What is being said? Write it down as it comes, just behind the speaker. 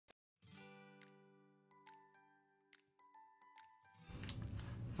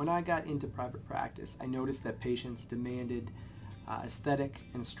When I got into private practice, I noticed that patients demanded aesthetic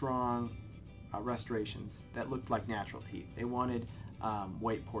and strong restorations that looked like natural teeth. They wanted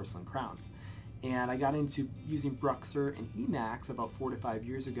white porcelain crowns. And I got into using Bruxer and Emax about 4 to 5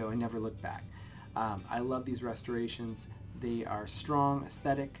 years ago and never looked back. I love these restorations. They are strong,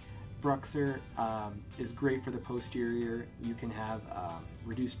 aesthetic. Bruxer is great for the posterior. You can have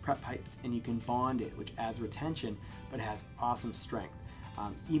reduced prep heights and you can bond it, which adds retention but has awesome strength.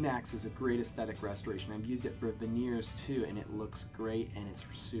 Emax is a great aesthetic restoration. I've used it for veneers too, and it looks great and it's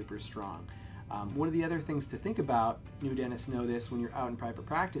super strong. One of the other things to think about, new dentists know this when you're out in private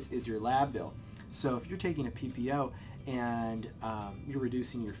practice, is your lab bill. So if you're taking a PPO and you're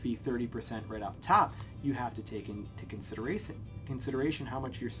reducing your fee 30% right off the top, you have to take into consideration how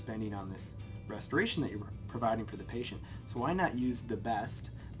much you're spending on this restoration that you're providing for the patient. So why not use the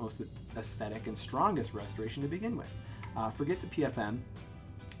best, most aesthetic and strongest restoration to begin with? Forget the PFM.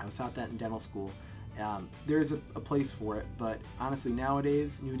 I was taught that in dental school. There's a place for it, but honestly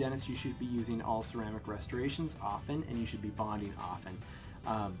nowadays, new dentists, you should be using all ceramic restorations often, and you should be bonding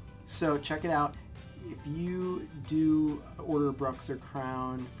often. So check it out. If you do order a Bruxer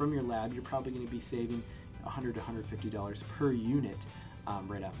crown from your lab, you're probably going to be saving $100 to $150 per unit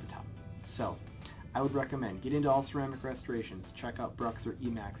right off the top. So I would recommend get into all ceramic restorations. Check out Bruxer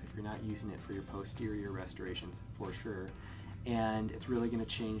Emax if you're not using it for your posterior restorations for sure. And it's really going to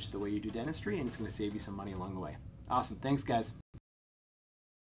change the way you do dentistry, and it's going to save you some money along the way. Awesome. Thanks, guys.